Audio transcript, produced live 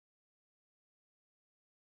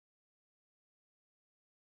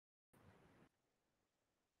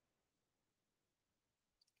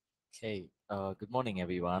Okay, good morning,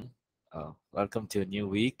 everyone. Welcome to a new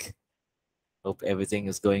week. Hope everything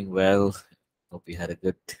is going well. Hope you had a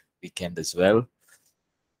good weekend as well.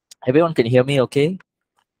 Everyone can hear me okay?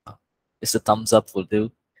 Just a thumbs up will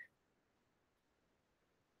do.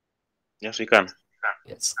 Yes, we can.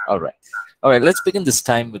 Yes. All right. All right, let's begin this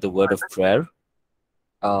time with a word of prayer.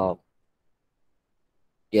 Uh,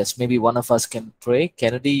 yes, maybe one of us can pray.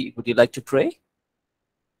 Kennedy, would you like to pray?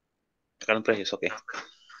 I can pray. It's okay.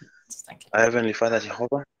 Thank you. Our Heavenly Father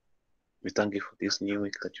Jehovah, we thank you for this new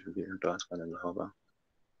week that you've given to us, Father Jehovah.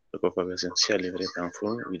 Because we are sincerely very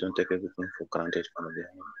thankful. We don't take everything for granted, Father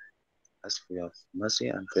Jehovah. Ask for your mercy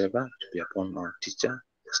and favor to be upon our teacher,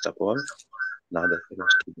 Mr. Paul, now the fellow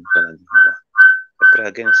student, Father Jehovah. I pray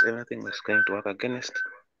against everything that's going to work against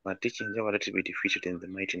our teaching, Jehovah, let it be defeated in the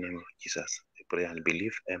mighty name of Jesus. I pray and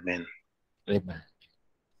believe. Amen. Amen.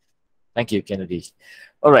 Thank you, Kennedy.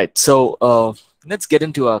 All right, so let's get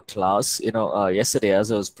into our class. Yesterday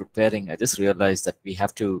as I was preparing, I just realized that we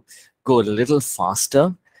have to go a little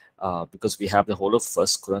faster because we have the whole of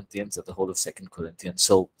First Corinthians and the whole of Second Corinthians.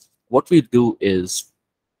 So what we do is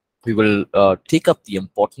we will take up the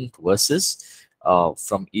important verses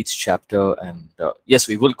from each chapter, and yes,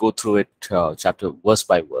 we will go through it chapter verse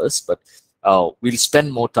by verse, but we'll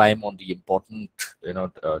spend more time on the important,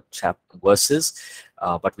 chapter verses,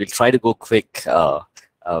 but we'll try to go quick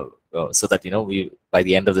so that we by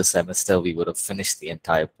the end of the semester we would have finished the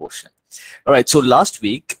entire portion. All right. So last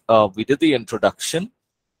week we did the introduction.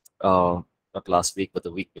 Not last week, but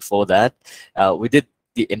the week before that, we did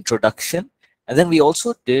the introduction, and then we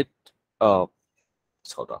also did. Hold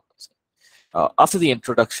on. After the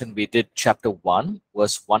introduction, we did chapter 1,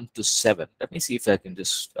 verse 1 to 7. Let me see if I can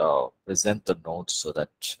just present the notes so that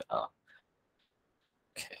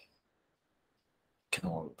okay, can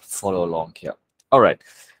all follow along here. All right.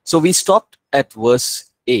 So we stopped at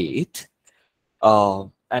verse 8,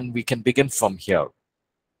 and we can begin from here.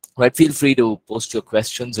 Right. Feel free to post your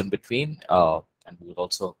questions in between, and we'll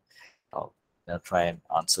also try and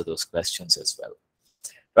answer those questions as well.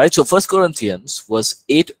 Right. So First Corinthians verse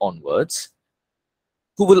 8 onwards.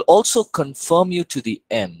 Who will also confirm you to the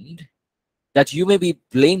end, that you may be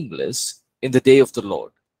blameless in the day of the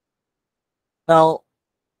Lord. Now,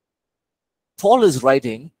 Paul is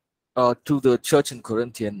writing to the church in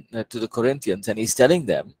to the Corinthians, and he's telling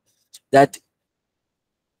them that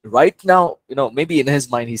right now, maybe in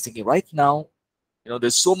his mind, he's thinking, right now,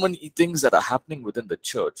 there's so many things that are happening within the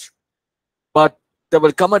church, but there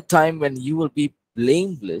will come a time when you will be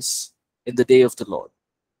blameless in the day of the Lord.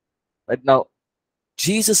 Right now,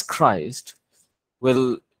 Jesus Christ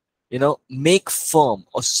will make firm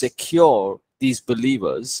or secure these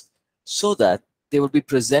believers so that they will be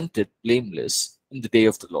presented blameless in the day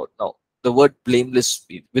of the Lord. Now, the word blameless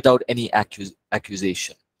without any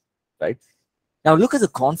accusation, right? Now, look at the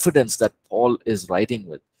confidence that Paul is writing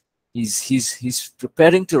with. He's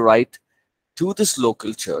preparing to write to this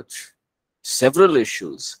local church several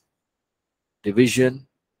issues, division,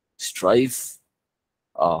 strife,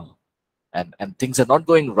 and things are not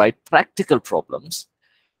going right, practical problems.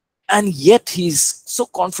 And yet he's so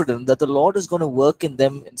confident that the Lord is going to work in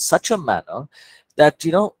them in such a manner that,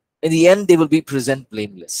 in the end, they will be present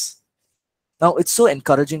blameless. Now, it's so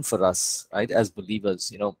encouraging for us, right, as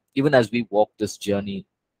believers, even as we walk this journey,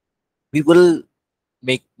 we will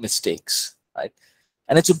make mistakes, right?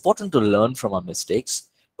 And it's important to learn from our mistakes.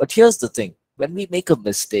 But here's the thing, when we make a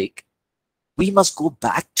mistake, we must go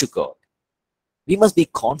back to God. We must be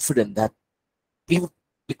confident that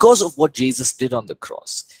because of what Jesus did on the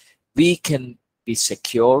cross, we can be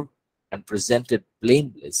secure and presented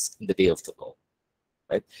blameless in the day of the Lord.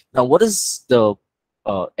 Right? Now, what is the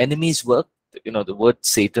enemy's work? The word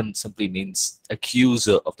Satan simply means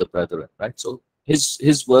accuser of the brethren, right? So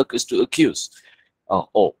his work is to accuse.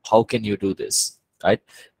 Oh, how can you do this, right?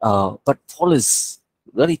 But Paul is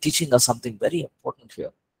really teaching us something very important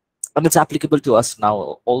here, and it's applicable to us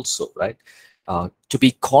now also, right? To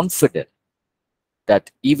be confident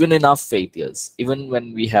that even in our failures, even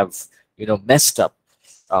when we have messed up,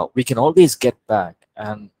 we can always get back,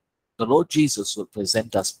 and the Lord Jesus will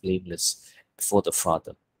present us blameless before the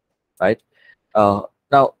Father, right?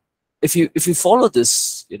 Now, if you follow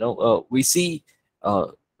this, we see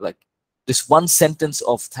like this one sentence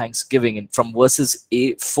of thanksgiving, and from verses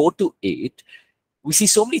 4 to 8, we see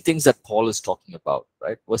so many things that Paul is talking about,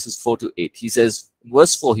 right? Verses 4 to 8, he says, in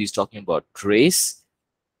verse 4, he's talking about grace.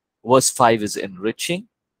 Verse 5 is enriching.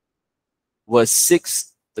 Verse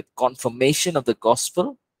 6, the confirmation of the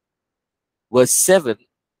gospel. Verse 7,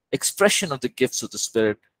 expression of the gifts of the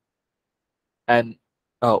Spirit. And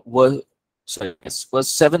verse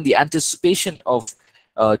 7, the anticipation of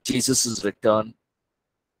Jesus' return,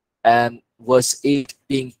 and verse 8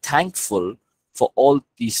 being thankful for all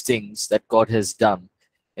these things that God has done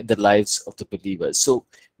in the lives of the believers. So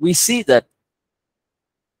we see that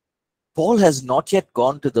Paul has not yet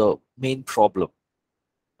gone to the main problem,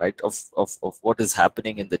 right, of what is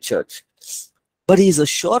happening in the church, but he's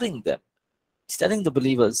assuring them. He's telling the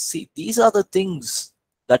believers, see, these are the things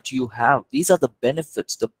that you have. These are the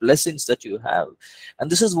benefits, the blessings that you have. And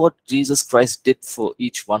this is what Jesus Christ did for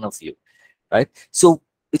each one of you, right? So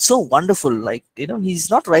it's so wonderful. Like, he's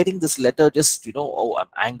not writing this letter just, oh, I'm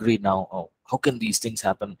angry now. Oh, how can these things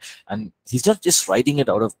happen? And he's not just writing it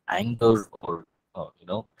out of anger or,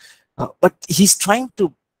 but he's trying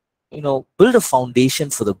to, build a foundation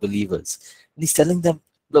for the believers. And he's telling them,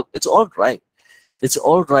 look, it's all right. It's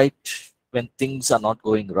all right when things are not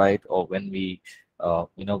going right, or when we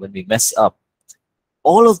mess up.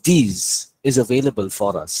 All of these is available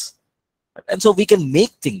for us, and so we can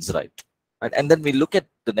make things right. Right? And then we look at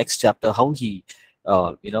the next chapter, how he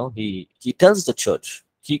tells the church,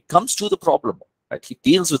 he comes to the problem, right? He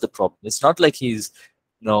deals with the problem. It's not like he's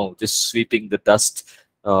just sweeping the dust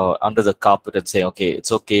under the carpet and saying, okay,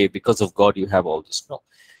 it's okay, because of God you have all this. No,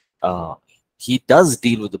 he does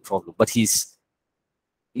deal with the problem, but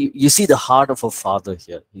you see the heart of a father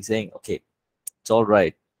here. He's saying, okay, it's all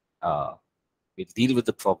right. We'll deal with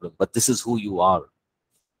the problem, but this is who you are,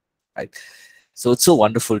 right? So it's so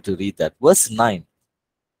wonderful to read that. Verse 9,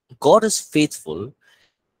 God is faithful,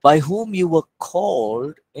 by whom you were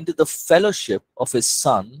called into the fellowship of his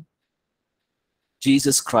Son,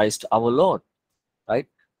 Jesus Christ our Lord, right?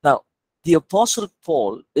 Now, the Apostle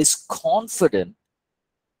Paul is confident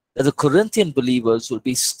that the Corinthian believers will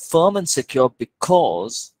be firm and secure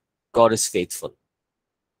because God is faithful,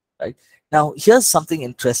 right? Now, here's something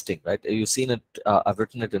interesting, right? You've seen it, I've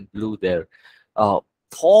written it in blue there.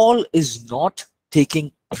 Paul is not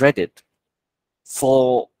taking credit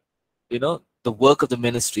for, the work of the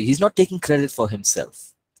ministry. He's not taking credit for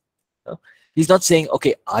himself. He's not saying,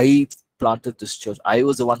 okay, I planted this church. I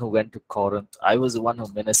was the one who went to Corinth. I was the one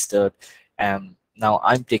who ministered, and now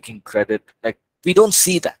I'm taking credit. Like, we don't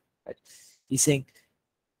see that, right? He's saying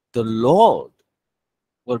the Lord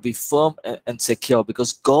will be firm and secure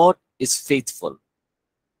because God is faithful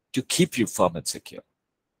to keep you firm and secure,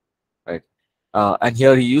 right? And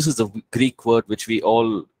here he uses the Greek word which we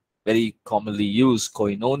all very commonly use,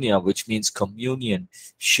 koinonia, which means communion,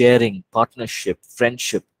 sharing, partnership,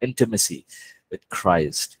 friendship, intimacy with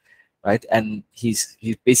Christ, right? And he's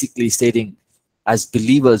basically stating, as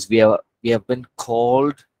believers, we have been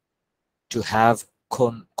called to have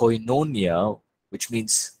koinonia, which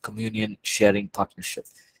means communion, sharing, partnership.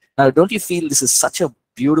 Now, don't you feel this is such a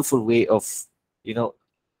beautiful way of,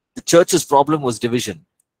 the church's problem was division.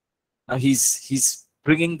 Now he's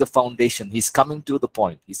bringing the foundation. He's coming to the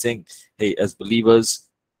point. He's saying, hey, as believers,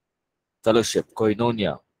 fellowship,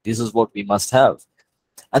 koinonia, this is what we must have.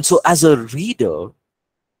 And so as a reader,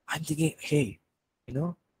 I'm thinking, hey,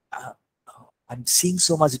 uh, I'm seeing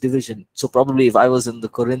so much division. So probably if I was in the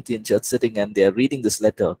Corinthian church sitting and they're reading this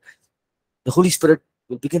letter, the Holy Spirit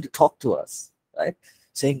will begin to talk to us, right?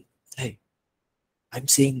 Saying, hey, I'm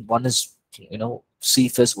saying one is,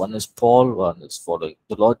 Cephas, one is Paul, one is following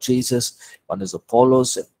the Lord Jesus, one is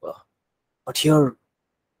Apollos. But here,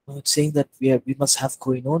 it's saying that we must have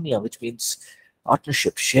koinonia, which means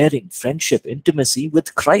partnership, sharing, friendship, intimacy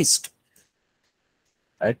with Christ,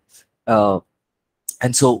 right?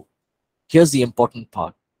 And so here's the important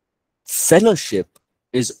part. Fellowship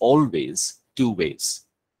is always two ways,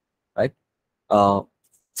 right?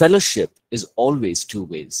 Fellowship is always two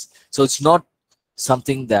ways. So it's not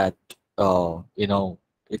something that,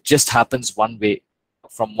 it just happens one way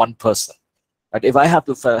from one person. But if I have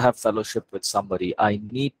to have fellowship with somebody, I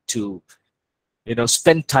need to,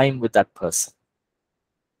 spend time with that person.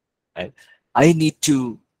 Right? I need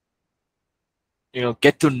to,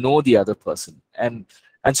 get to know the other person. And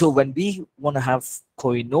so when we want to have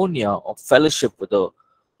koinonia or fellowship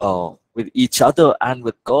with each other and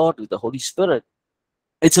with God, with the Holy Spirit,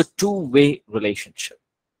 it's a two-way relationship.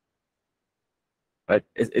 Right?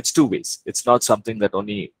 It's two ways. It's not something that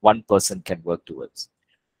only one person can work towards.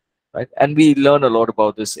 Right? And we learn a lot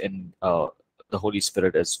about this in the Holy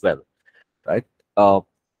Spirit as well. Right? So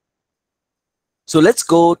let's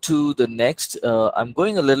go to the next. I'm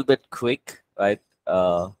going a little bit quick, right?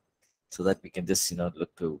 So that we can just,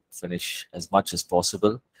 look to finish as much as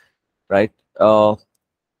possible, right? A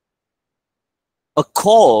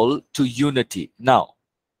call to unity. Now,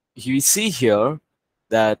 you see here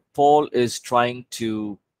that Paul is trying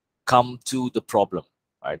to come to the problem,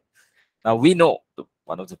 right? Now we know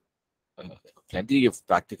one of the plenty of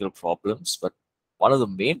practical problems, but one of the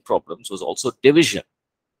main problems was also division.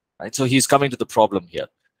 Right? So he's coming to the problem here.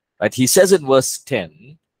 Right? He says in verse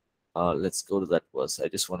 10, let's go to that verse. I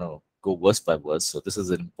just want to go verse by verse. So this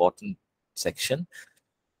is an important section.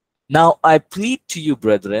 Now I plead to you,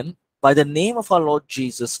 brethren, by the name of our Lord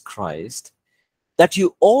Jesus Christ, that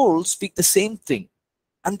you all speak the same thing,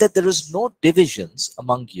 and that there is no divisions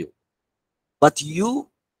among you, but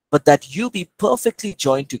that you be perfectly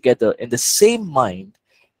joined together in the same mind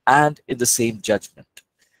and in the same judgment.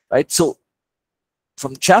 Right? So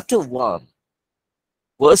from chapter 1,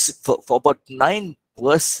 for about 9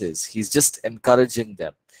 verses, he's just encouraging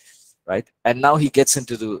them, right? And now he gets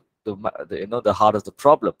into the heart of the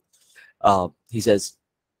problem. He says,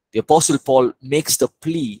 the Apostle Paul makes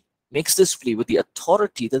this plea with the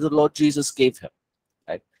authority that the Lord Jesus gave him,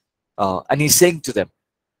 right? And he's saying to them,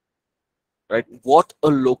 right, what a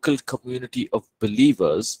local community of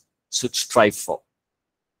believers should strive for,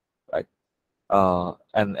 right?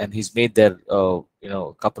 And he's made there, a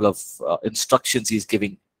couple of instructions he's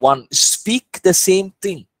giving. One, speak the same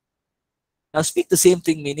thing. Now, speak the same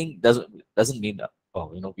thing meaning doesn't mean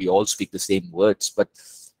we all speak the same words, but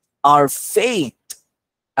our faith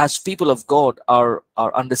as people of God, our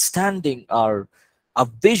understanding, our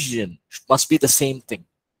vision must be the same thing,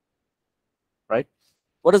 right?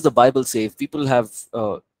 What does the Bible say? If people have,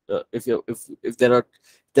 if there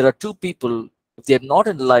are two people, if they're not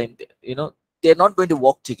in line, they're not going to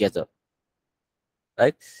walk together,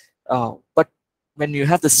 right? But when you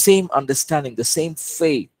have the same understanding, the same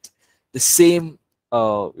faith, the same,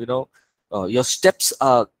 your steps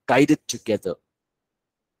are guided together.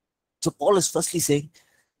 So Paul is firstly saying,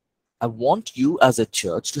 I want you as a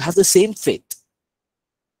church to have the same faith.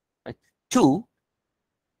 Right? 2,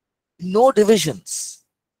 no divisions.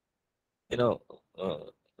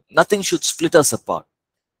 Nothing should split us apart.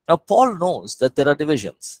 Now, Paul knows that there are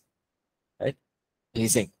divisions. Right?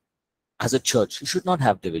 He's saying, as a church, you should not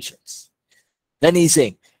have divisions. Then he's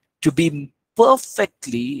saying, to be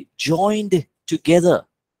perfectly joined together.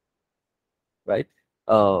 Right?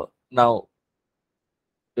 Now,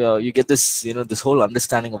 you get this, this whole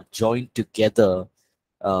understanding of joined together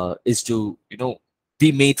is to,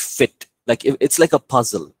 be made fit. Like it's like a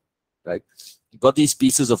puzzle, right? You got these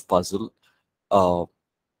pieces of puzzle,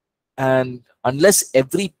 and unless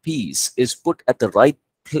every piece is put at the right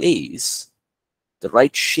place, the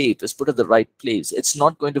right shape is put at the right place, it's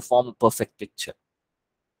not going to form a perfect picture,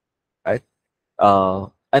 right?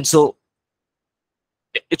 And so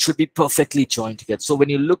it should be perfectly joined together. So when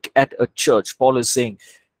you look at a church, Paul is saying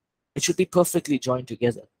it should be perfectly joined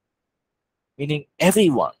together, meaning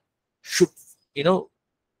everyone should,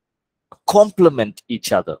 complement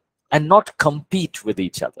each other and not compete with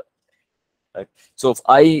each other. Right? So if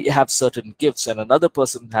I have certain gifts and another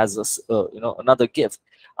person has another gift,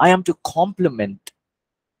 I am to complement.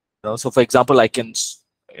 So for example, I can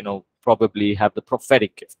probably have the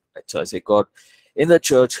prophetic gift. Right? So I say, God, in the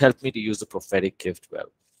church, help me to use the prophetic gift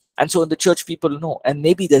well. And so in the church, people know. And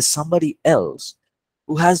maybe there's somebody else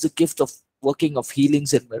who has the gift of working of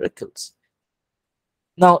healings and miracles.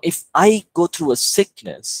 Now, if I go through a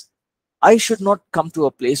sickness, I should not come to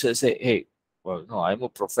a place where I say, hey, well, no, I'm a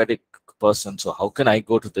prophetic person, so how can I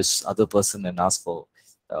go to this other person and ask for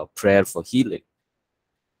prayer for healing?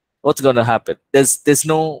 What's going to happen? There's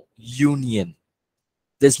no union.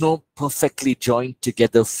 There's no perfectly joined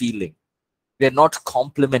together feeling. We're not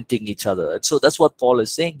complementing each other. And so that's what Paul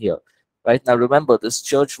is saying here. Right? Now remember, this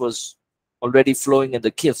church was already flowing in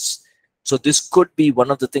the gifts. So this could be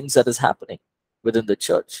one of the things that is happening within the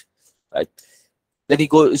church. Right? Then he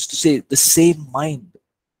goes to say the same mind.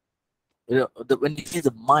 When he says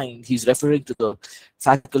the mind, he's referring to the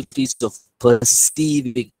faculties of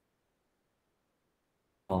perceiving,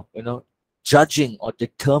 judging or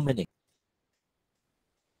determining.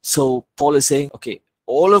 So Paul is saying, okay,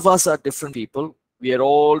 all of us are different people. We are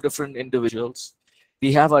all different individuals.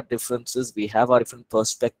 We have our differences. We have our different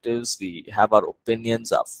perspectives. We have our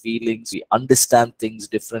opinions, our feelings. We understand things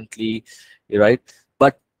differently, right?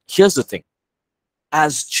 But here's the thing.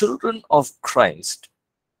 As children of Christ,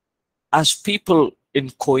 as people in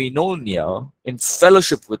koinonia, in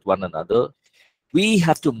fellowship with one another, we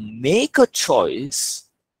have to make a choice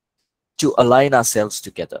to align ourselves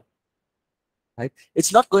together. Right?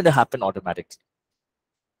 It's not going to happen automatically.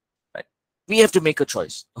 Right? We have to make a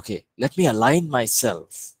choice. Okay, let me align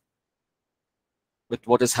myself with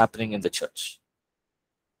what is happening in the church.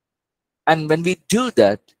 And when we do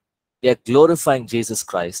that, we are glorifying Jesus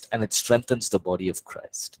Christ, and it strengthens the body of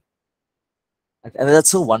Christ. And that's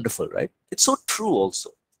so wonderful, right? It's so true also.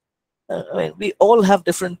 I mean, we all have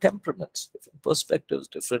different temperaments, different perspectives,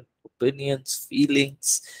 different opinions,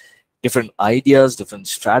 feelings. different ideas, different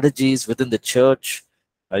strategies within the church,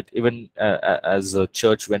 right? Even as a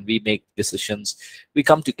church, when we make decisions, we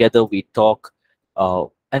come together, we talk,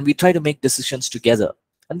 and we try to make decisions together,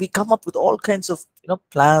 and we come up with all kinds of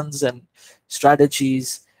plans and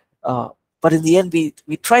strategies. But in the end,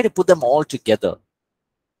 we try to put them all together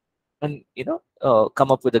and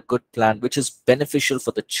come up with a good plan which is beneficial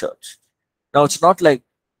for the church. Now, it's not like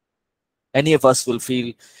any of us will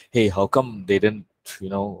feel, hey, how come they didn't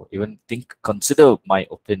even consider my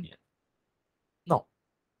opinion? No,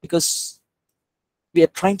 because we are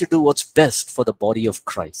trying to do what's best for the body of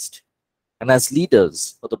Christ. And as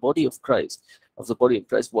leaders for the body of Christ,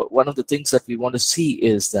 one of the things that we want to see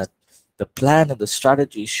is that the plan and the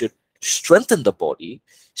strategy should strengthen the body,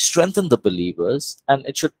 strengthen the believers, and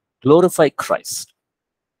it should glorify Christ.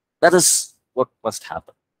 That is what must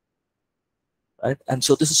happen, right? And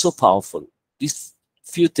so this is so powerful. These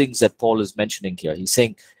few things that Paul is mentioning here, he's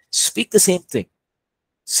saying, speak the same thing,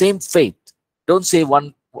 same faith. Don't say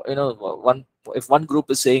one. If one group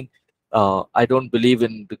is saying, I don't believe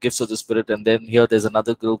in the gifts of the Spirit, and then here there's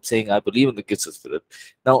another group saying, I believe in the gifts of the Spirit.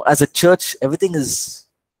 Now, as a church, everything is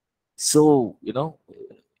so, there'll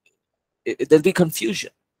be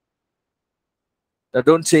confusion. Now,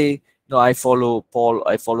 don't say, no, I follow Paul,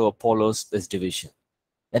 I follow Apollos, there's division.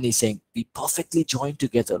 And he's saying, be perfectly joined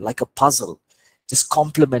together like a puzzle. Just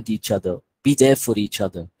complement each other, be there for each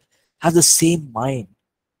other, have the same mind.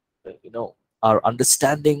 Our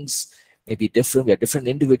understandings may be different. We are different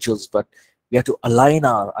individuals, but we have to align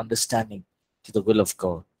our understanding to the will of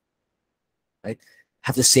God, right?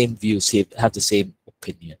 Have the same views, have the same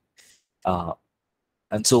opinion.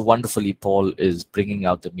 And so wonderfully, Paul is bringing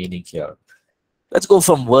out the meaning here. Let's go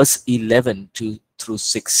from verse 11 through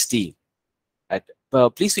 16. Right?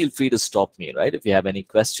 Please feel free to stop me, right? If you have any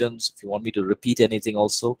questions, if you want me to repeat anything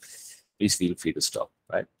also, please feel free to stop,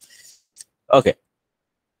 right? Okay.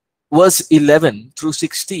 Verse 11 through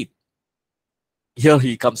 16. Here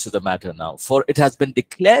he comes to the matter now. For it has been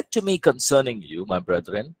declared to me concerning you, my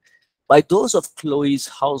brethren, by those of Chloe's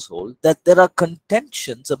household, that there are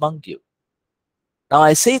contentions among you. Now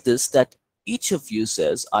I say this, that each of you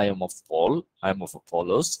says, I am of Paul, I am of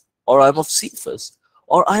Apollos, or I am of Cephas,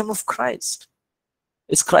 or I am of Christ.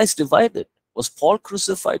 Is Christ divided? Was Paul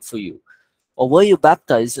crucified for you? Or were you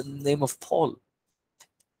baptized in the name of Paul?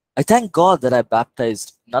 I thank God that I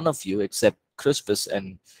baptized none of you except Crispus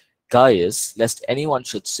and Gaius, lest anyone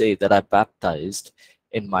should say that I baptized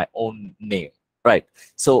in my own name. Right.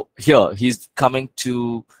 So here he's coming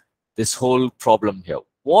to this whole problem here.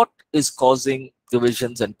 What is causing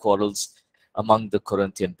divisions and quarrels among the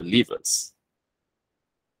Corinthian believers?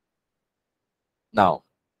 Now,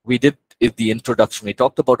 we did in the introduction, we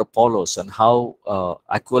talked about Apollos and how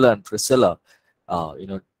Aquila and Priscilla,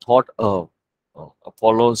 taught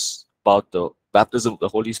Apollos about the baptism of the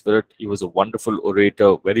Holy Spirit. He was a wonderful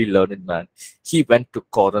orator, very learned man. He went to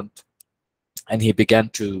Corinth and he began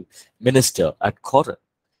to minister at Corinth,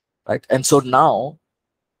 right? And so now,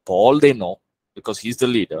 Paul they know because he's the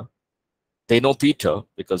leader. They know Peter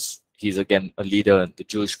because he's again a leader in the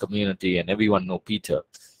Jewish community, and everyone know Peter.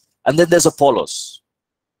 And then there's Apollos,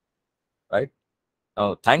 right?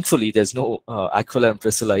 Now, thankfully, there's no Aquila and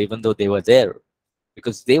Priscilla, even though they were there,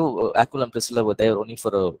 because Aquila and Priscilla were there only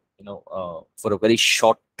for a very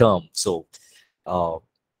short term. So,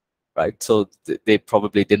 right? So they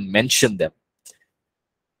probably didn't mention them.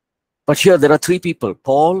 But here there are three people: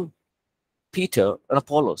 Paul, Peter, and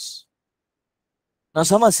Apollos. Now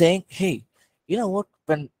some are saying, hey, you know what?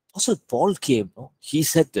 When Apostle Paul came, he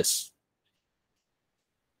said this.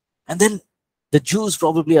 And then the Jews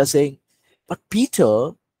probably are saying, but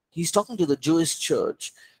Peter, he's talking to the Jewish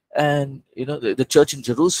church and the church in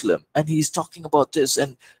Jerusalem, and he's talking about this.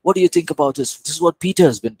 And what do you think about this? This is what Peter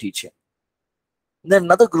has been teaching. And then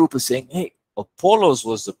another group is saying, hey, Apollos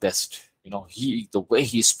was the best. The way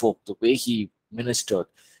he spoke, the way he ministered.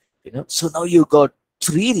 So now you got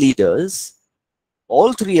three leaders.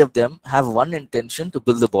 All three of them have one intention: to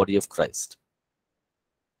build the body of Christ.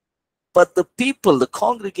 But the people, the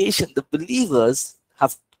congregation, the believers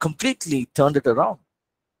have completely turned it around.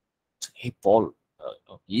 Hey, Paul,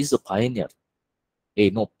 he's a pioneer.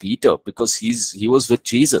 Hey, no, Peter, because he was with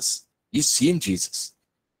Jesus. He's seen Jesus.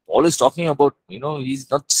 Paul is talking about,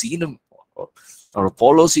 he's not seen him. Or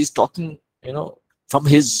Apollos, he's talking, from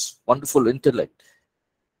his wonderful intellect.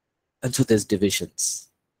 And so there's divisions.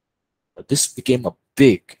 But this became a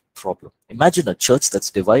big problem. Imagine a church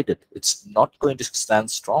that's divided. It's not going to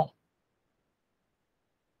stand strong.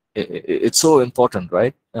 It's so important,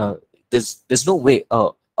 right? There's no way.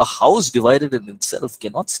 A house divided in itself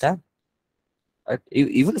cannot stand. Right?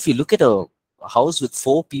 Even if you look at a house with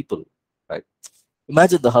 4 people, right?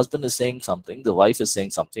 Imagine the husband is saying something, the wife is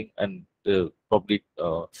saying something, and probably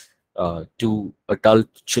two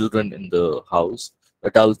adult children in the house,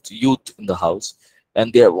 adult youth in the house,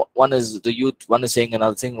 and there one is the youth, one is saying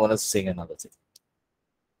another thing, one is saying another thing.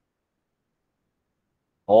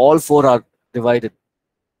 All four are divided.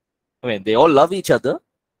 I mean, they all love each other,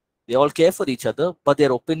 they all care for each other, but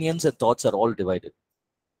their opinions and thoughts are all divided.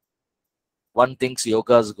 One thinks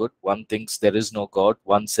yoga is good, one thinks there is no God,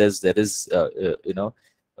 one says there is,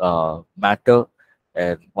 matter,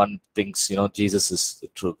 and one thinks, Jesus is the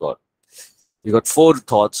true God. You got four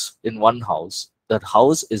thoughts in one house. That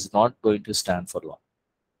house is not going to stand for long,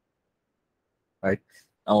 right?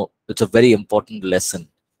 Now, it's a very important lesson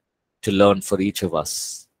to learn for each of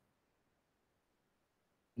us.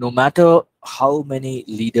 No matter how many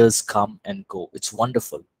leaders come and go, it's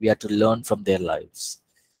wonderful. We have to learn from their lives.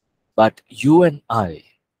 But you and I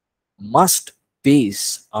must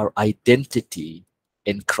base our identity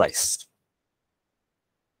in Christ.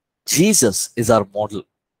 Jesus is our model,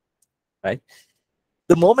 right?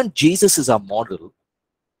 The moment Jesus is our model,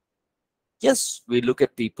 yes, we look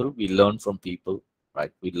at people, we learn from people,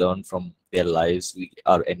 right? We learn from their lives, we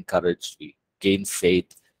are encouraged, we gain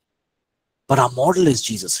faith. But our model is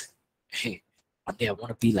Jesus. Hey, one day I want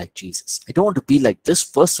to be like Jesus. I don't want to be like this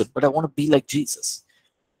person, but I want to be like Jesus.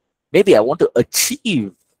 Maybe I want to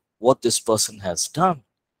achieve what this person has done,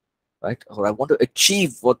 right? Or I want to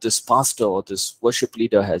achieve what this pastor or this worship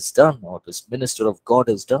leader has done, or this minister of God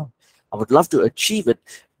has done. I would love to achieve it,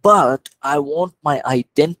 but I want my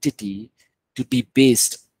identity to be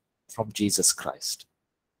based from Jesus Christ,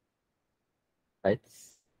 right?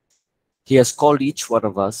 He has called each one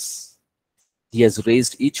of us. He has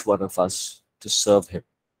raised each one of us to serve him,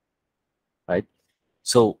 right?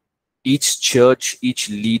 So each church, each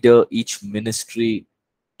leader, each ministry,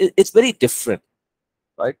 it's very different,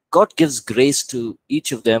 right? God gives grace to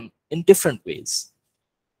each of them in different ways,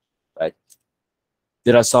 right?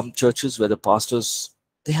 There are some churches where the pastors,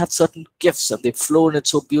 they have certain gifts and they flow in it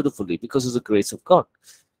so beautifully because of the grace of God,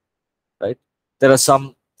 right? There are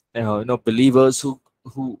some, believers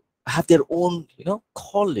who have their own,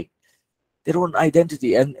 calling, their own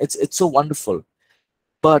identity, and it's so wonderful.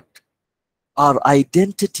 But our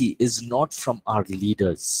identity is not from our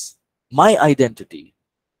leaders. My identity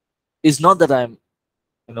is not that I'm,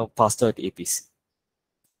 pastor at APC.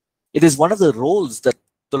 It is one of the roles that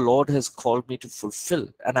the Lord has called me to fulfill,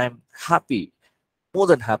 and I'm happy, more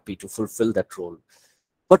than happy to fulfill that role.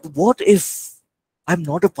 But what if I'm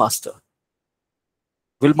not a pastor?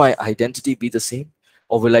 Will my identity be the same?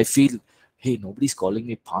 Or will I feel, hey, nobody's calling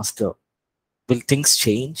me pastor? Will things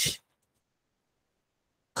change?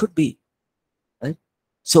 Could be, right?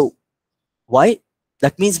 So why?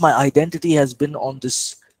 That means my identity has been on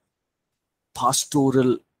this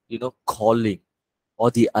pastoral, calling,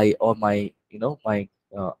 or my, my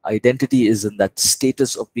identity is in that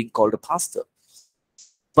status of being called a pastor.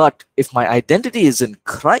 But if my identity is in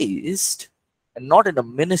Christ and not in a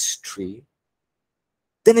ministry,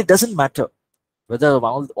 then it doesn't matter whether I'm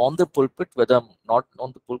on the pulpit, whether I'm not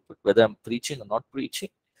on the pulpit, whether I'm preaching or not preaching.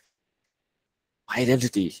 My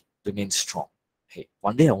identity remains strong. Hey,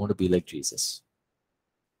 one day I want to be like Jesus.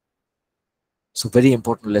 So very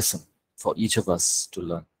important lesson for each of us to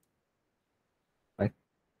learn, right?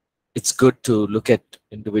 It's good to look at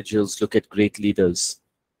individuals, look at great leaders,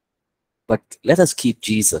 but let us keep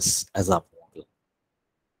Jesus as our model,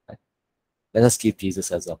 right? Let us keep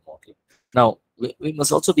Jesus as our model. Now, we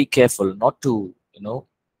must also be careful not to,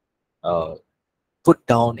 put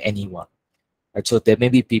down anyone, right? So there may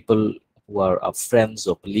be people who are our friends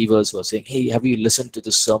or believers who are saying, hey, have you listened to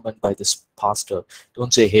this sermon by this pastor?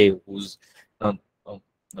 Don't say, hey, who's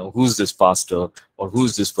this pastor, or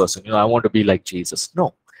who's this person? I want to be like Jesus.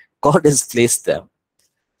 No, God has placed them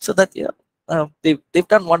so that, they've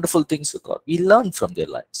done wonderful things for God. We learn from their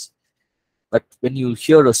lives. But when you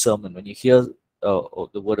hear a sermon, when you hear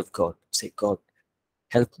the word of God, say, God,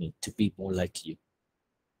 help me to be more like you,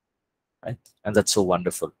 right? And that's so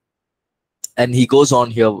wonderful. And he goes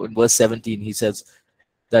on here in verse 17, he says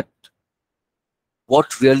that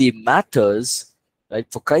what really matters, right?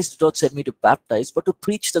 For Christ did not send me to baptize, but to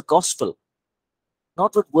preach the gospel,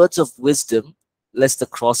 not with words of wisdom, lest the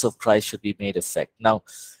cross of Christ should be made effect. Now,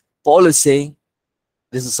 Paul is saying,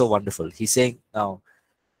 this is so wonderful. He's saying, now,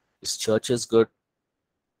 this church is good.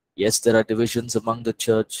 Yes, there are divisions among the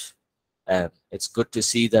church. And it's good to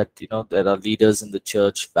see that, there are leaders in the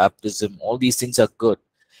church, baptism, all these things are good.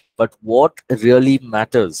 But what really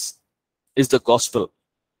matters is the gospel.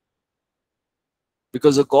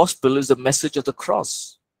 Because the gospel is the message of the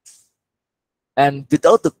cross. And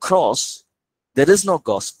without the cross, there is no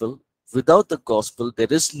gospel. without the gospel,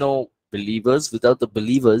 there is no believers. Without the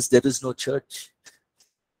believers, there is no church.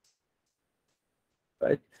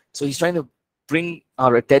 Right? So he's trying to bring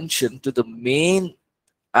our attention to the main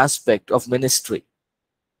aspect of ministry.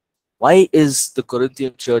 Why is the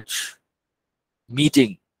Corinthian church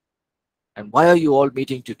meeting? And why are you all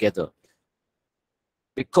meeting together?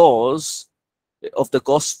 Because of the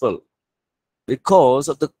gospel, because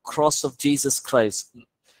of the cross of Jesus Christ.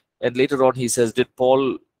 And later on he says,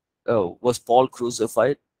 was Paul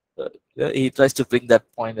crucified? Yeah, he tries to bring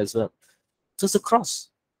that point as well. So it's the cross.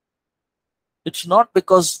 It's not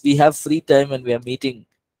because we have free time and we are meeting.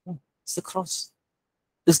 No, it's the cross.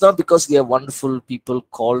 It's not because we are wonderful people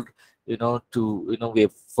called, we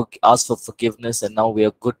have asked for forgiveness and now we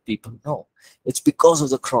are good people. No, it's because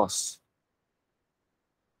of the cross.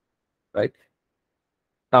 Right?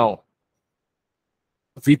 Now,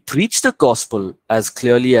 we preach the gospel as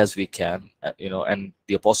clearly as we can, and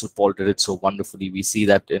the Apostle Paul did it so wonderfully. We see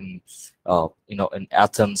that in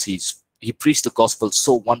Athens, he preached the gospel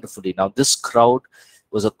so wonderfully. Now, this crowd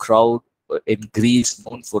was a crowd in Greece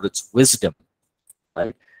known for its wisdom,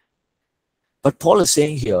 right? But Paul is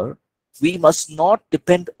saying here, we must not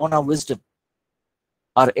depend on our wisdom,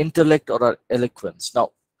 our intellect, or our eloquence.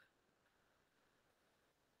 Now,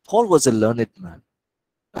 Paul was a learned man.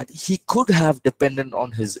 Right? He could have depended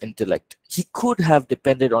on his intellect. He could have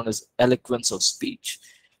depended on his eloquence of speech.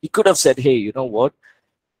 He could have said, hey, you know what?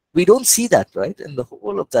 We don't see that, right? In the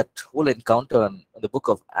whole of that whole encounter in the book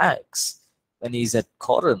of Acts, when he's at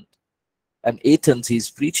Corinth and Athens, he's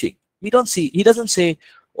preaching. He doesn't say,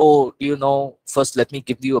 oh, first let me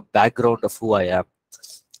give you a background of who I am.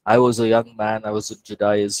 I was a young man. I was in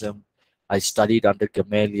Judaism. I studied under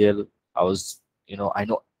Gamaliel. I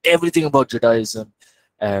know everything about Judaism.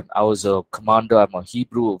 And I was a commander. I'm a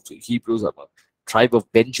Hebrew of the Hebrews. I'm a tribe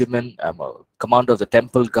of Benjamin. I'm a commander of the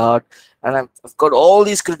temple guard. And I've got all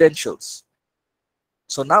these credentials.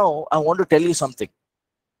 So now I want to tell you something.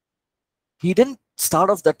 He didn't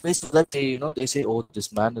start off that way so that they say, oh,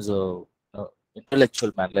 this man is a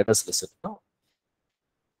intellectual man. Let us listen. No.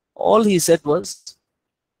 All he said was,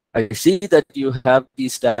 I see that you have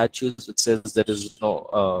these statues which says there is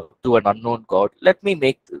no to an unknown God. Let me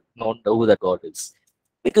make known who that God is.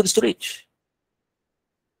 Begins to reach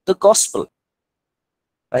the gospel,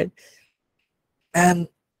 right? And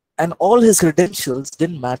all his credentials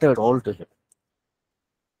didn't matter at all to him.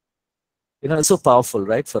 It's so powerful,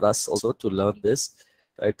 right, for us also to learn this,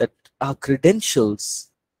 right? That our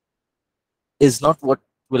credentials is not what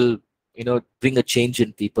will bring a change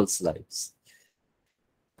in people's lives.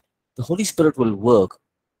 The Holy Spirit will work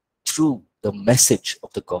through the message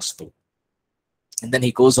of the gospel. And then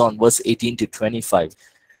he goes on, verse 18 to 25.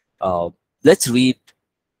 Let's read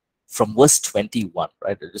from verse 21,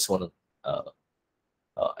 right? I just want to,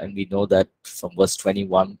 and we know that from verse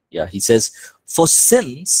 21, he says, for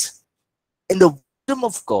since in the wisdom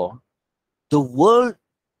of God, the world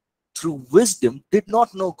through wisdom did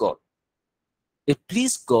not know God, it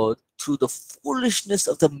pleased God through the foolishness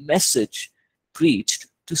of the message preached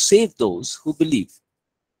to save those who believe.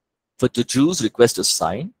 For the Jews request a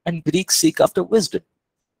sign and Greeks seek after wisdom.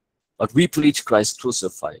 But we preach Christ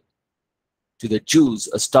crucified. To the Jews,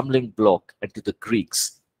 a stumbling block, and to the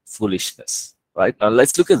Greeks, foolishness. Right? Now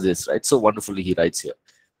let's look at this, right? So wonderfully he writes here.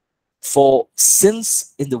 For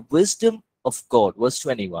since in the wisdom of God, verse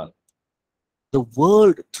 21, the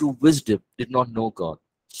world through wisdom did not know God.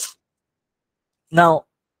 Now,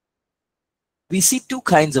 we see two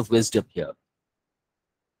kinds of wisdom here,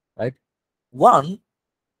 right? One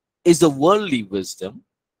is the worldly wisdom,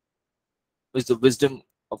 is the wisdom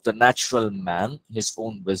of the natural man, his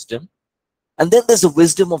own wisdom. And then there's the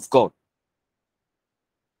wisdom of God.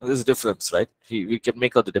 There's a difference, right? We can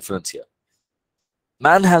make out the difference here.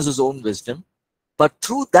 Man has his own wisdom, but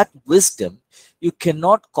through that wisdom, you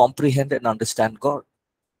cannot comprehend and understand God.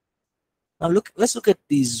 Now let's look at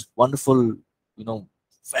these wonderful,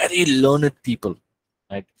 very learned people,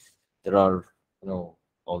 right? There are,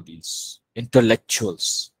 all these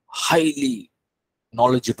intellectuals, highly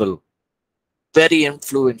knowledgeable, very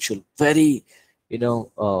influential, very,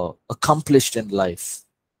 accomplished in life,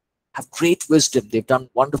 have great wisdom. They've done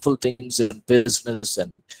wonderful things in business.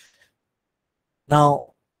 And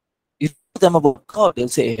now you tell them about God, they'll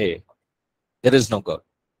say, hey, there is no God,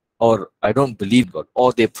 or I don't believe in God,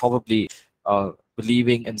 or they probably are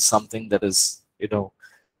believing in something that is,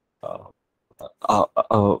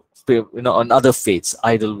 on other faiths,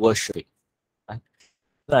 idol worshiping. Right?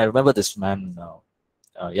 I remember this man,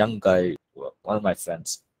 a young guy, one of my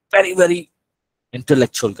friends, very, very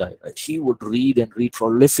intellectual guy. Right? He would read and read,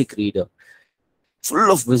 prolific reader,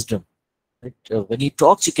 full of wisdom. Right? When he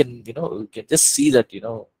talks, you can just see that, he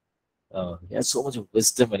has so much of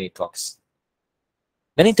wisdom when he talks.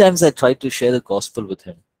 Many times I try to share the gospel with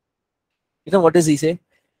him. You know, what does he say?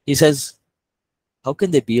 He says, how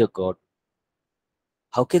can there be a God?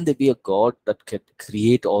 How can there be a God that can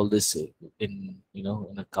create all this in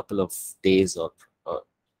a couple of days, or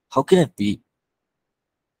how can it be?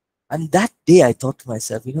 And that day I thought to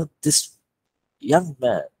myself, this young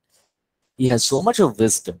man, he has so much of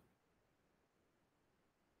wisdom,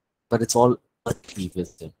 but it's all earthly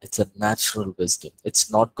wisdom. It's a natural wisdom.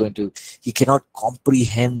 It's not going to, he cannot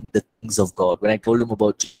comprehend the things of God. When I told him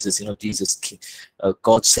about Jesus,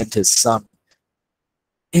 God sent his son.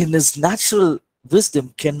 In his natural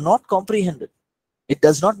wisdom, cannot comprehend it. It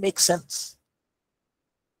does not make sense.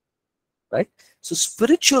 Right? So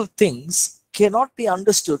spiritual things cannot be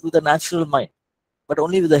understood with the natural mind, but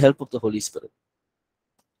only with the help of the Holy Spirit.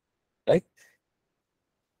 Right?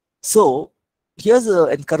 So here's an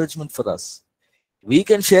encouragement for us. We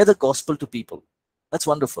can share the gospel to people. That's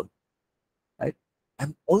wonderful. Right?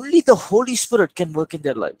 And only the Holy Spirit can work in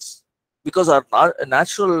their lives, because our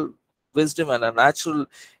natural wisdom and our natural,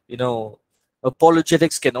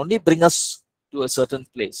 apologetics can only bring us to a certain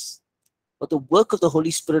place. But the work of the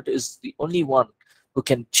Holy Spirit is the only one who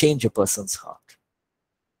can change a person's heart.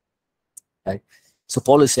 Right? So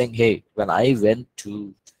Paul is saying, hey, when I went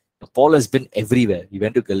to, Paul has been everywhere. He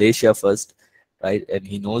went to Galatia first, right? And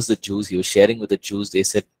he knows the Jews. He was sharing with the Jews. They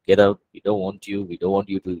said, get out. We don't want you. We don't want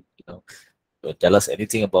you to, tell us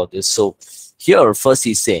anything about this. So here, first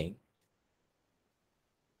he's saying,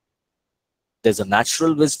 there's a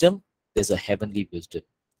natural wisdom. There's a heavenly wisdom.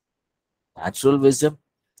 Natural wisdom,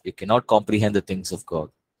 you cannot comprehend the things of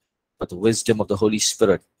God. But the wisdom of the Holy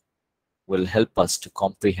Spirit will help us to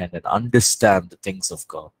comprehend and understand the things of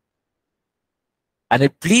God. And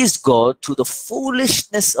it pleased God through the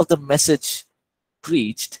foolishness of the message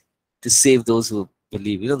preached to save those who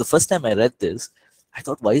believe. The first time I read this, I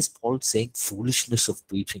thought, why is Paul saying foolishness of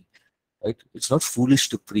preaching? Right? It's not foolish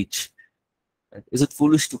to preach. Right? Is it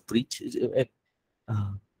foolish to preach?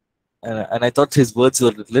 And I thought his words were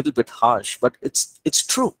a little bit harsh, but it's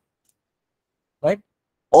true. Right?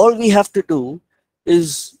 All we have to do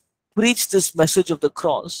is preach this message of the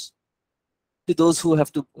cross to those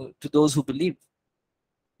who believe.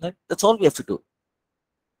 Right? That's all we have to do.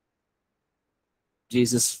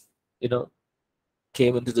 Jesus,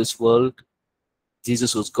 came into this world.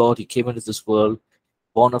 Jesus was God. He came into this world,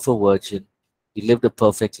 born of a virgin. He lived a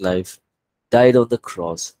perfect life, died on the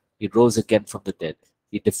cross. He rose again from the dead.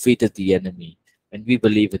 He defeated the enemy. When we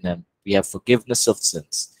believe in him, we have forgiveness of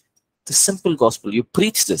sins. The simple gospel. You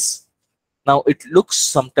preach this. Now, it looks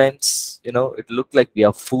sometimes, it looks like we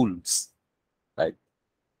are fools, right?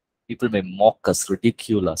 People may mock us,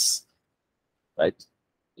 ridicule us, right?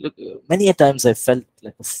 Look, many a times I felt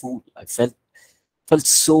like a fool. I felt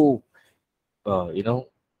so,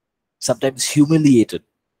 sometimes humiliated.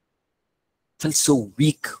 Felt so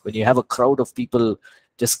weak when you have a crowd of people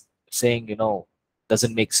just saying,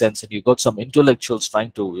 doesn't make sense, and you got some intellectuals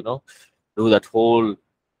trying to, do that whole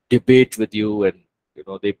debate with you, and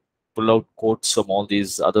they pull out quotes from all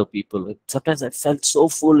these other people. And sometimes I felt so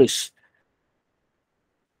foolish.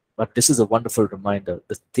 But this is a wonderful reminder.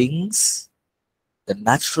 The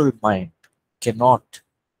natural mind cannot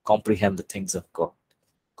comprehend the things of God.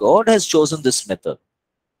 God has chosen this method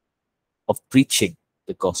of preaching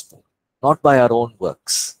the gospel, not by our own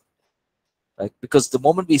works. Right? Because the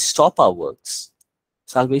moment we stop our works,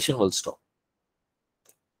 salvation will stop.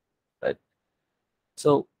 Right?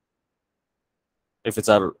 So if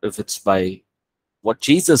it's by what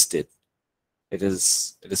Jesus did, it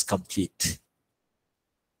is complete.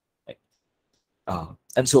 Right?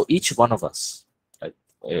 And so each one of us, right,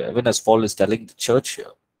 even as Paul is telling the church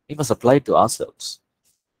here, we must apply it to ourselves.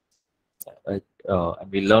 Right?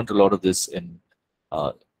 And we learned a lot of this in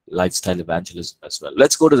lifestyle evangelism as well.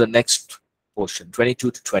 Let's go to the next portion,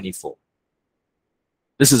 22 to 24.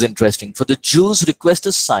 This is interesting. For the Jews request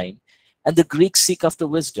a sign, and the Greeks seek after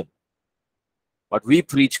wisdom. But we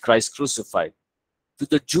preach Christ crucified. To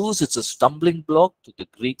the Jews, it's a stumbling block. To the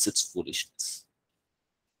Greeks, it's foolishness.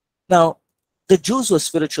 Now, the Jews were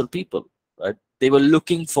spiritual people, right? They were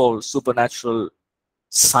looking for supernatural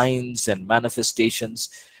signs and manifestations.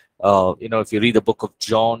 If you read the book of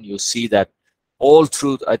John, you see that all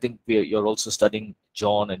through, I think you're also studying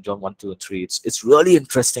John and John 1, 2, and 3. It's really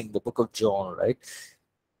interesting, the book of John, right?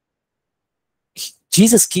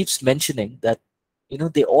 Jesus keeps mentioning that,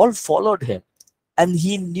 they all followed him, and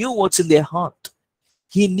he knew what's in their heart.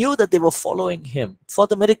 He knew that they were following him for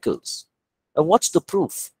the miracles. And what's the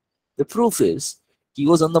proof? The proof is he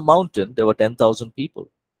was on the mountain. There were 10,000 people.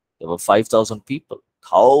 There were 5,000 people.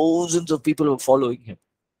 Thousands of people were following him.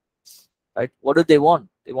 Right? What did they want?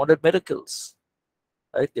 They wanted miracles.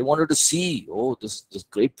 Right? They wanted to see, oh, this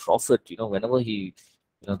great prophet. Whenever he,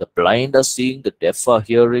 the blind are seeing, the deaf are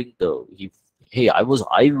hearing. Hey, I was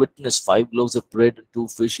eyewitness. 5 loaves of bread and 2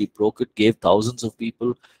 fish. He broke it, gave thousands of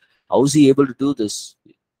people. How is he able to do this?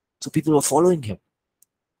 So people were following him.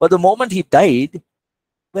 But the moment he died,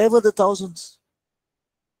 where were the thousands?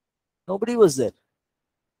 Nobody was there.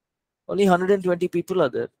 Only 120 people are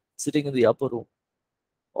there, sitting in the upper room.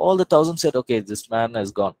 All the thousands said, okay, this man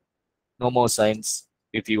has gone. No more signs.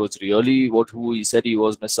 If he was really who he said he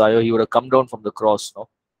was, Messiah, he would have come down from the cross. No,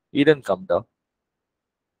 he didn't come down.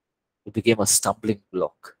 It became a stumbling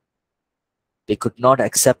block. They could not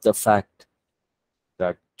accept the fact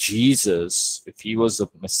that Jesus, if he was the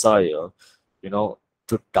Messiah,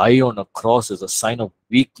 to die on a cross is a sign of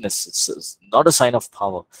weakness. It's not a sign of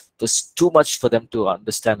power. There's too much for them to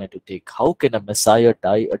understand and to take. How can a Messiah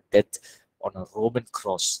die a death on a Roman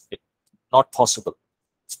cross? It's not possible.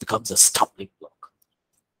 It becomes a stumbling block.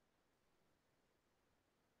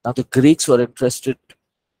 Now the Greeks were interested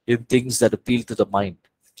in things that appeal to the mind.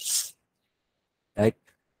 Right?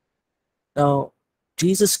 Now,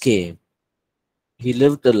 Jesus came, he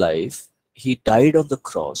lived a life, he died on the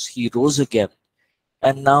cross, he rose again,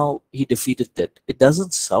 and now he defeated death. It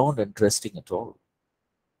doesn't sound interesting at all.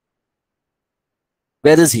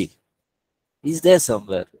 Where is he? He's there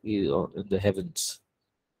somewhere in the heavens.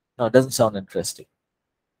 No, it doesn't sound interesting.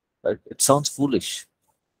 Right? It sounds foolish.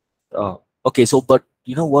 Okay, so, but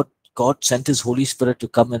you know what? God sent his Holy Spirit to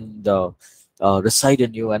come and reside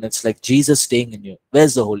in you, and it's like Jesus staying in you.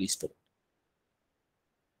 Where's the Holy Spirit?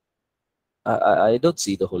 I don't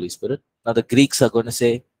see the Holy Spirit. Now the Greeks are going to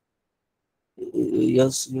say,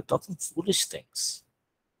 yes, you're talking foolish things.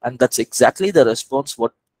 And that's exactly the response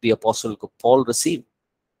what the Apostle Paul received.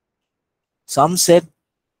 Some said,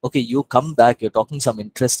 okay, you come back, you're talking some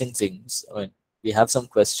interesting things. I mean, we have some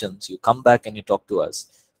questions. You come back and you talk to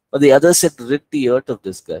us. But the other said, rid the earth of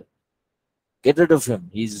this guy. Get rid of him.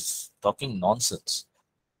 He's talking nonsense.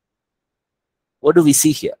 What do we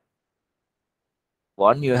see here?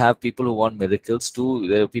 One, you have people who want miracles. Two,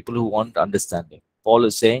 there are people who want understanding. Paul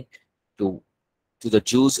is saying to the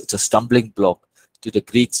Jews, it's a stumbling block. To the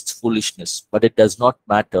Greeks, it's foolishness. But it does not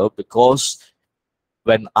matter, because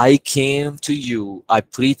when I came to you, I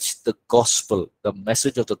preached the gospel, the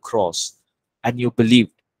message of the cross, and you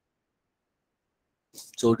believed.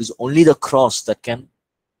 So it is only the cross that can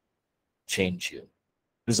change you.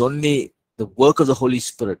 It is only the work of the Holy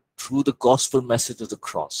Spirit through the gospel message of the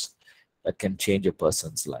cross that can change a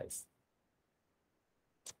person's life.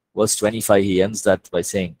 Verse 25, he ends that by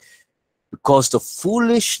saying, because the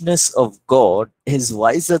foolishness of God is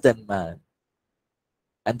wiser than man,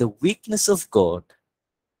 and the weakness of God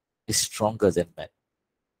is stronger than man.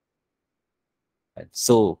 And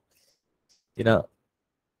so,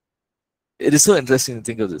 it is so interesting to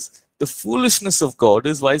think of this. The foolishness of God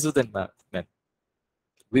is wiser than man.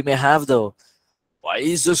 We may have the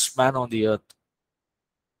wisest man on the earth,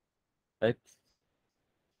 right?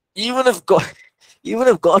 Even if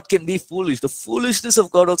God can be foolish, the foolishness of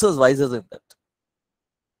God also is wiser than that.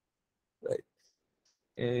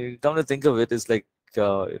 Right? Come to think of it, it's like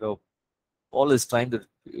Paul is trying to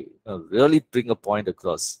really bring a point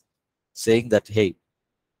across, saying that, hey,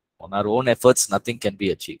 on our own efforts, nothing can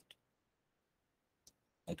be achieved.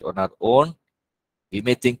 Right? On our own, we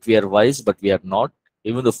may think we are wise, but we are not.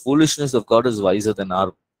 Even the foolishness of God is wiser than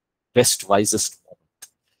our best, wisest moment.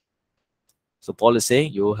 So Paul is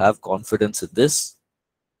saying, you have confidence in this,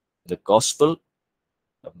 the gospel,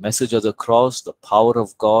 the message of the cross, the power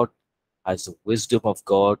of God, as the wisdom of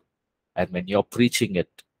God. And when you're preaching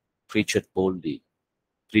it, preach it boldly,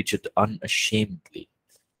 preach it unashamedly,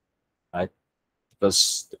 right?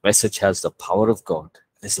 Because the message has the power of God,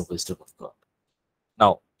 and is the wisdom of God.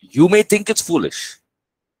 Now, you may think it's foolish,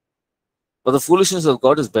 but the foolishness of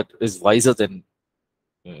God is wiser than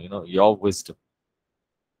your wisdom,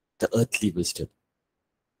 the earthly wisdom,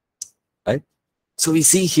 right? So we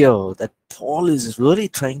see here that Paul is really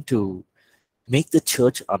trying to make the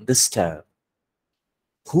church understand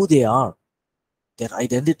who they are, their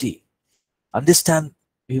identity, understand,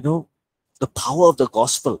 the power of the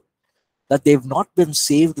gospel, that they've not been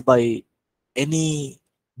saved by any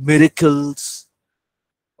miracles,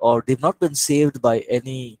 or they've not been saved by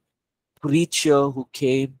any preacher who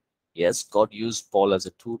came. Yes, God used Paul as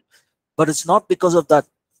a tool, but it's not because of that.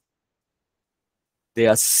 They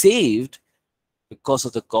are saved because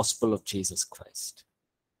of the gospel of Jesus Christ.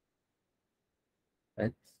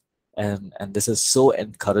 Right? And this is so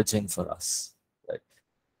encouraging for us. Right?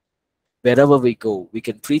 wherever we go, we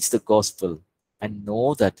can preach the gospel and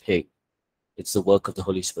know that, hey, it's the work of the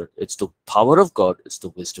Holy Spirit. It's the power of God. It's the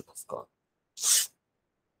wisdom of God.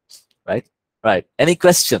 Right? Right. Any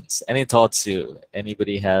questions? Any thoughts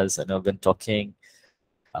anybody has? I know I've been talking.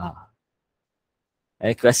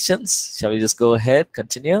 Any questions? Shall we just go ahead,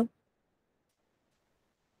 continue?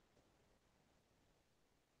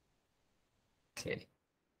 Okay.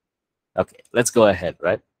 Okay, let's go ahead,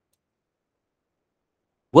 right?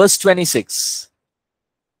 Verse 26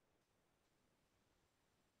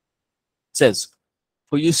 says,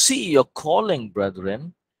 "For you see your calling,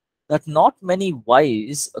 brethren, that not many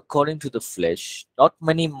wise according to the flesh, not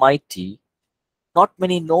many mighty, not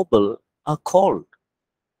many noble are called."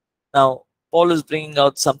 Now, Paul is bringing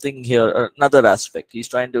out something here, another aspect. He's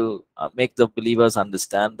trying to make the believers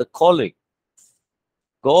understand the calling.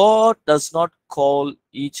 God does not call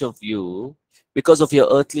each of you because of your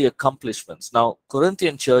earthly accomplishments. Now,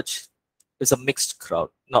 Corinthian church is a mixed crowd.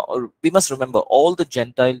 Now, we must remember all the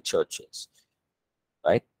Gentile churches,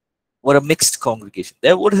 right, were a mixed congregation.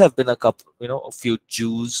 There would have been a couple, a few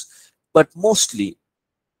Jews, but mostly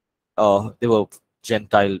they were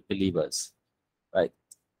Gentile believers, right?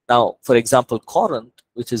 Now, for example, Corinth,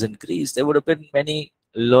 which is in Greece, there would have been many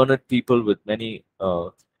learned people with many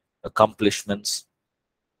accomplishments.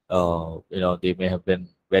 They may have been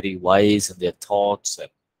very wise in their thoughts, and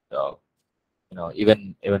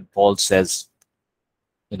even Paul says,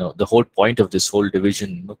 the whole point of this whole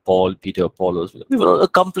division, Paul, Peter, Apollos, we were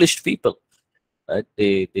accomplished people, right?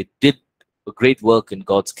 They did a great work in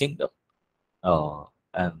God's kingdom,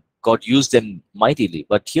 and God used them mightily.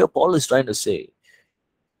 But here Paul is trying to say,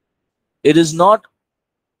 it is not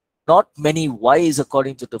many wise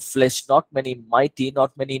according to the flesh, not many mighty,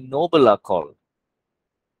 not many noble are called.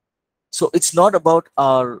 So it's not about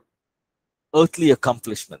our earthly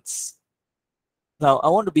accomplishments. Now, I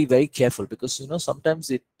want to be very careful because,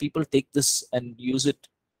 sometimes people take this and use it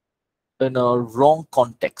in a wrong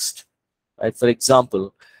context, right? For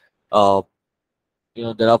example, uh,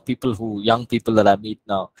 there are young people that I meet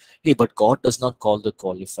now, hey, but God does not call the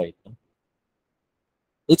qualified. No?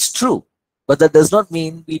 It's true, but that does not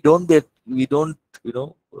mean we don't,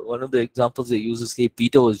 one of the examples they use is, hey,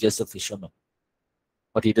 Peter was just a fisherman,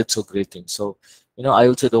 but he did so great things. So, I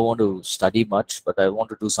also don't want to study much, but I want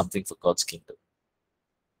to do something for God's kingdom.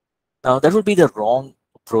 Now, that would be the wrong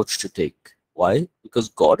approach to take. Why? Because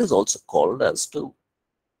God has also called us to,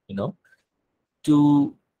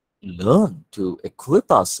 to learn, to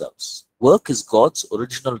equip ourselves. Work is God's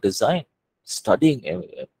original design. Studying,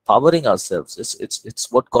 empowering ourselves,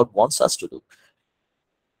 it's what God wants us to do.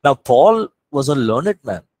 Now, Paul was a learned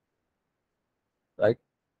man, right?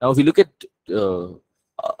 Now, if you look at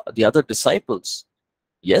the other disciples,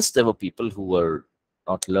 yes, there were people who were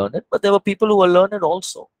not learned, but there were people who were learned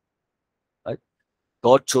also, right?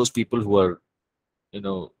 God chose people who were,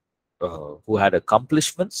 who had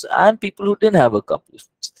accomplishments and people who didn't have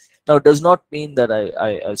accomplishments. Now, it does not mean that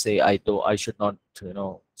I say I should not,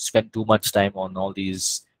 spend too much time on all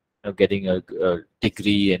these, getting a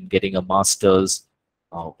degree and getting a master's.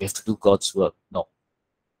 We have to do God's work. No.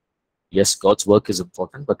 Yes, God's work is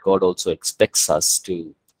important, but God also expects us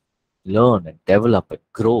to learn and develop and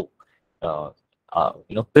grow,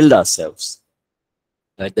 build ourselves.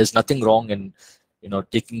 Right? There's nothing wrong in,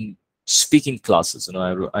 taking speaking classes.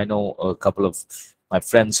 I know a couple of my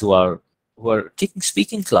friends who are taking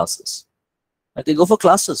speaking classes. And they go for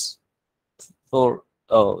classes for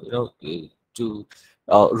to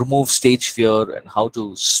remove stage fear and how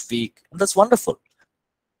to speak, and that's wonderful.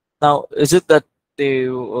 Now, is it that they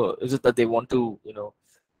want to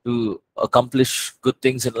to accomplish good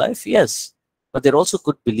things in life? Yes, but they're also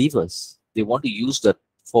good believers. They want to use that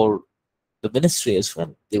for the ministry as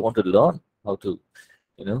well. They want to learn how to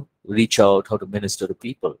reach out, how to minister to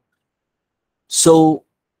people. So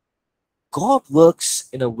God works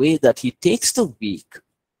in a way that he takes the weak,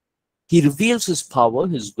 he reveals his power,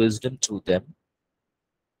 his wisdom through them,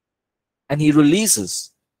 and he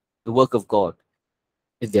releases the work of God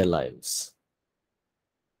in their lives.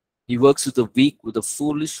 He works with the weak, with the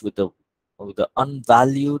foolish, with the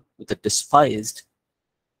unvalued, with the despised,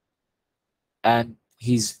 and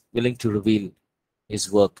he's willing to reveal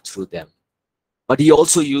his work through them. But he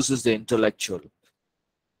also uses the intellectual,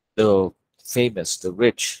 the famous, the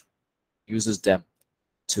rich, uses them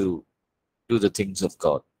to do the things of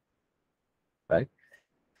God, right?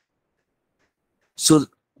 So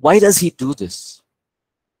why does he do this?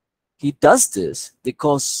 He does this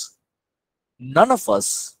because none of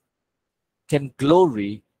us can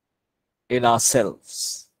glory in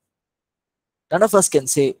ourselves. None of us can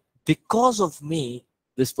say, because of me,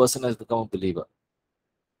 this person has become a believer.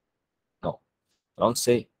 Don't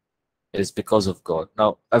say it is because of God.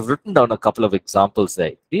 Now, I've written down a couple of examples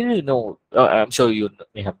there. Do you know, I'm sure you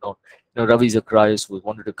may have known, Ravi Zacharias who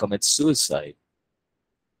wanted to commit suicide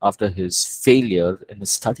after his failure in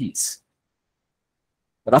his studies.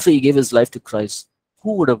 But after he gave his life to Christ,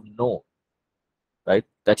 who would have known, right,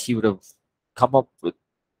 that he would have come up with,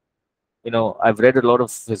 I've read a lot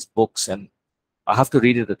of his books and I have to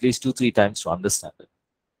read it at least 2, 3 times to understand it.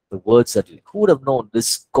 The words that, who would have known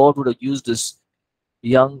this God would have used this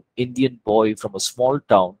young Indian boy from a small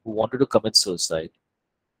town who wanted to commit suicide,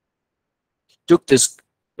 took this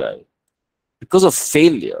guy because of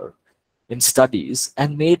failure in studies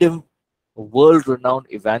and made him a world-renowned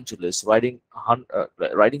evangelist, writing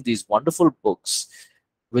these wonderful books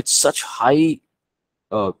with such high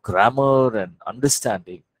grammar and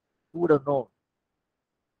understanding. Who would have known?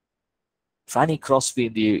 Fanny Crosby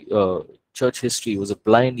in the church history was a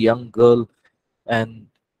blind young girl, and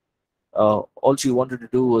all she wanted to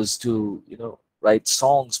do was to write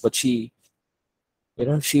songs, but she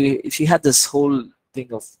had this whole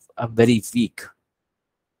thing of, I'm very weak,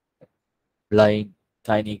 blind,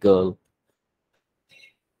 tiny girl,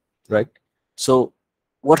 right? So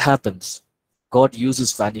what happens? God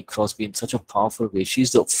uses Fanny Crosby in such a powerful way.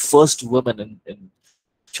 She's the first woman in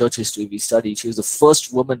church history we study. She was the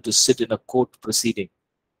first woman to sit in a court proceeding,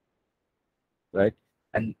 right?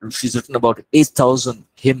 And she's written about 8,000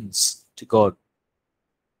 hymns to God.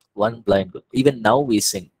 One blind girl. Even now we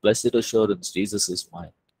sing, Blessed Assurance, Jesus is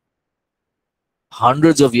mine.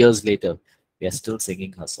 Hundreds of years later, we are still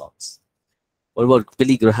singing her songs. What about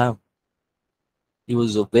Billy Graham? He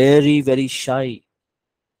was a very, very shy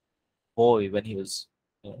boy when he was,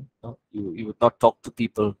 he would not talk to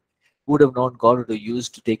people. Who would have known God would have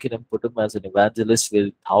used to take it and put him as an evangelist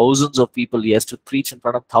with thousands of people? He has to preach in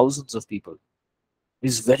front of thousands of people.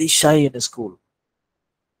 He's very shy in his school.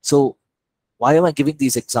 So why am I giving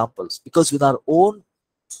these examples? Because with our own,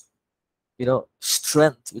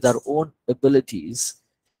 strength, with our own abilities,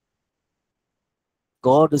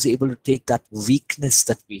 God is able to take that weakness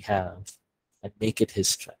that we have and make it his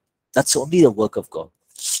strength. That's only the work of God.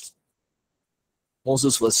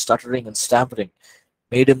 Moses was stuttering and stammering,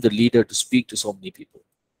 made him the leader to speak to so many people.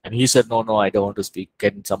 And he said, no, I don't want to speak.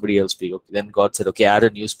 Can somebody else speak? Okay. Then God said, okay,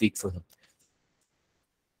 Aaron, you speak for him.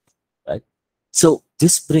 Right? So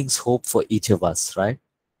this brings hope for each of us, right?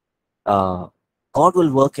 God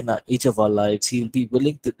will work in each of our lives. He will be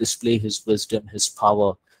willing to display his wisdom, his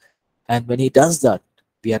power. And when he does that,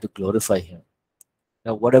 we have to glorify him.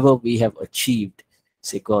 Now, whatever we have achieved,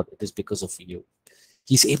 say, God, it is because of you.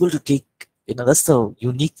 He's able to take, that's the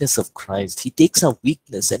uniqueness of Christ. He takes our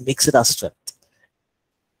weakness and makes it our strength.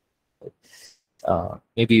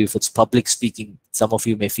 Maybe if it's public speaking, some of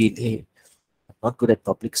you may feel, hey, I'm not good at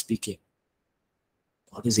public speaking.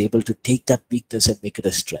 God is able to take that weakness and make it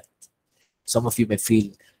a strength. Some of you may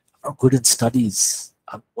feel, I'm not good in studies.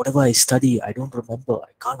 Whatever I study, I don't remember.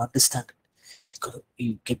 I can't understand it.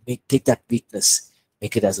 You can take that weakness,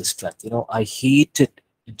 make it as a strength. I hated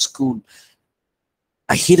in school.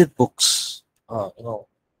 I hated books. I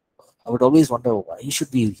would always wonder, why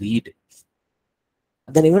should we read?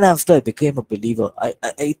 And then even after I became a believer,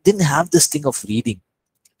 I didn't have this thing of reading.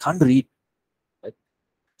 I can't read. Right?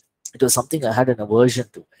 It was something I had an aversion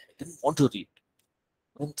to. I didn't want to read.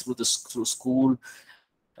 I went through school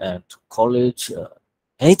and college,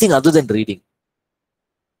 anything other than reading.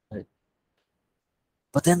 Right?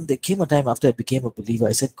 But then there came a time after I became a believer,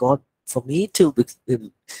 I said, God, for me to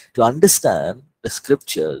understand the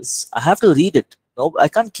scriptures, I have to read it. No, I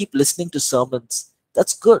can't keep listening to sermons.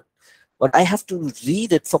 That's good. But I have to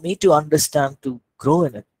read it for me to understand, to grow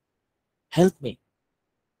in it. Help me.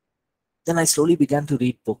 Then I slowly began to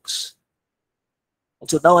read books. And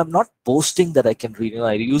so now I'm not boasting that I can read.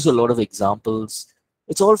 I use a lot of examples.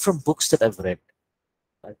 It's all from books that I've read.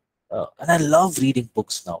 Right? And I love reading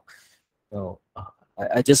books now.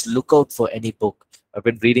 I just look out for any book. I've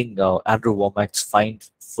been reading Andrew Womack's Find,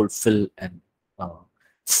 Fulfill, and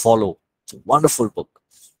Follow. It's a wonderful book.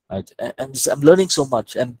 Right? And I'm learning so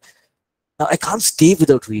much. And now I can't stay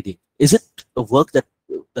without reading. Is it a work that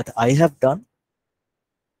I have done?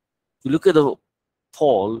 You look at the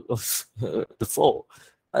Paul of before.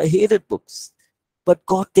 I hated books. But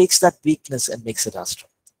God takes that weakness and makes it our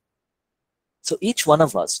strength. So each one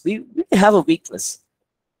of us, we have a weakness.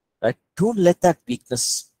 Right? Don't let that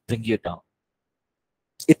weakness bring you down.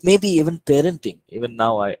 It may be even parenting. Even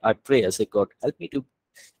now I pray, I say, God, help me to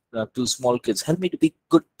two small kids. Help me to be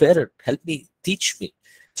good parent. Help me, teach me.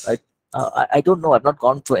 Right? I don't know. I've not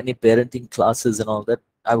gone through any parenting classes and all that.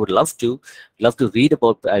 I would love to read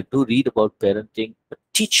about. I do read about parenting, but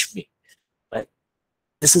teach me. Right?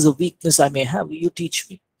 This is a weakness I may have. You teach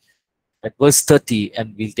me. At verse 30,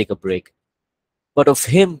 and we'll take a break. But of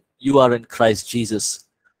him you are in Christ Jesus,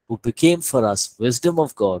 who became for us wisdom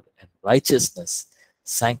of God and righteousness,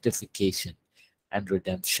 sanctification, and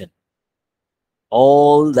redemption.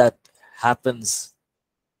 All that happens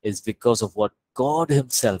is because of what God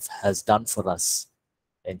himself has done for us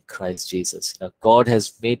in Christ Jesus. Now, God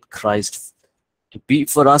has made Christ to be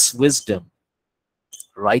for us wisdom,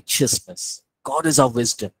 righteousness. God is our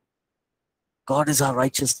wisdom. God is our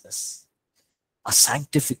righteousness, our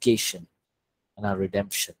sanctification, and our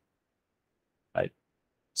redemption. Right?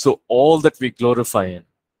 So all that we glorify in,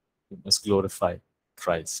 we must glorify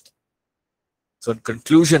Christ. So in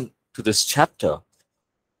conclusion to this chapter,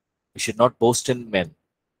 we should not boast in men,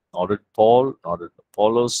 not in Paul, not in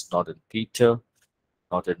Apollos, not in Peter,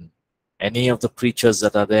 not in any of the preachers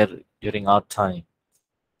that are there during our time.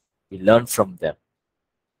 We learn from them.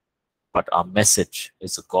 But our message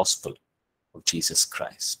is the gospel of Jesus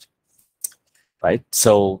Christ. Right?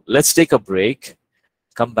 So let's take a break,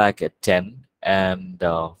 come back at 10, and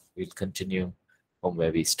we'll continue from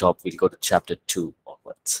where we stopped. We'll go to chapter 2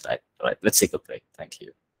 onwards. Right? Let's take a break. Thank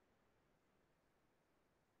you.